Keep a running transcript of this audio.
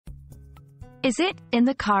Is it in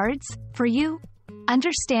the cards for you?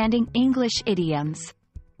 Understanding English idioms.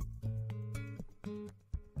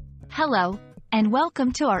 Hello, and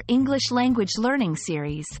welcome to our English language learning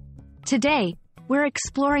series. Today, we're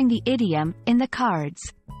exploring the idiom in the cards.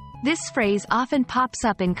 This phrase often pops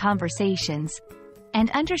up in conversations,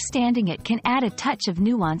 and understanding it can add a touch of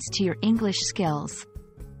nuance to your English skills.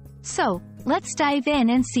 So, let's dive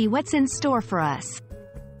in and see what's in store for us.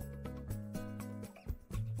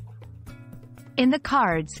 In the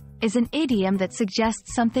cards is an idiom that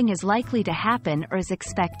suggests something is likely to happen or is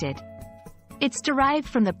expected. It's derived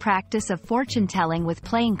from the practice of fortune-telling with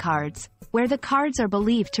playing cards, where the cards are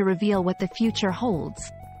believed to reveal what the future holds.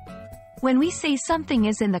 When we say something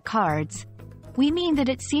is in the cards, we mean that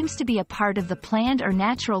it seems to be a part of the planned or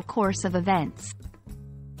natural course of events.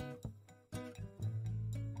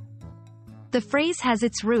 The phrase has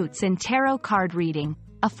its roots in tarot card reading,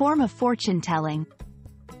 a form of fortune-telling.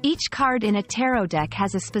 Each card in a tarot deck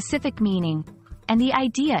has a specific meaning, and the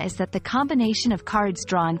idea is that the combination of cards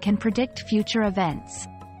drawn can predict future events.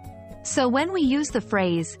 So when we use the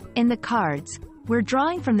phrase, in the cards, we're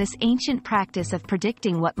drawing from this ancient practice of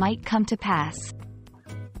predicting what might come to pass.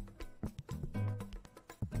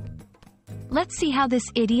 Let's see how this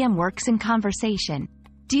idiom works in conversation.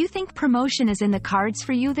 Do you think promotion is in the cards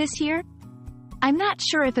for you this year? I'm not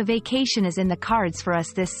sure if a vacation is in the cards for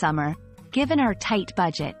us this summer, given our tight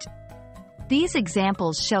budget. These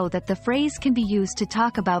examples show that the phrase can be used to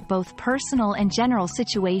talk about both personal and general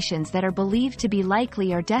situations that are believed to be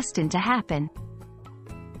likely or destined to happen.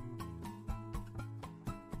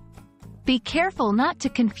 Be careful not to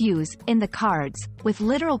confuse in the cards with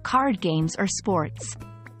literal card games or sports.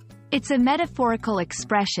 It's a metaphorical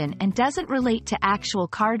expression and doesn't relate to actual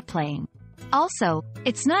card playing. Also,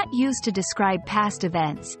 it's not used to describe past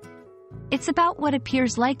events. It's about what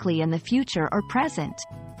appears likely in the future or present.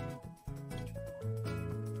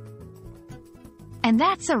 And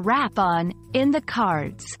that's a wrap on In the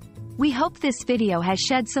Cards. We hope this video has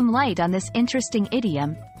shed some light on this interesting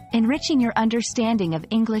idiom, enriching your understanding of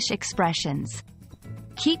English expressions.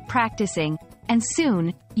 Keep practicing, and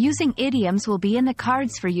soon, using idioms will be in the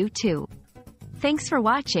cards for you too. Thanks for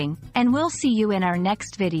watching, and we'll see you in our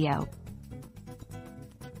next video.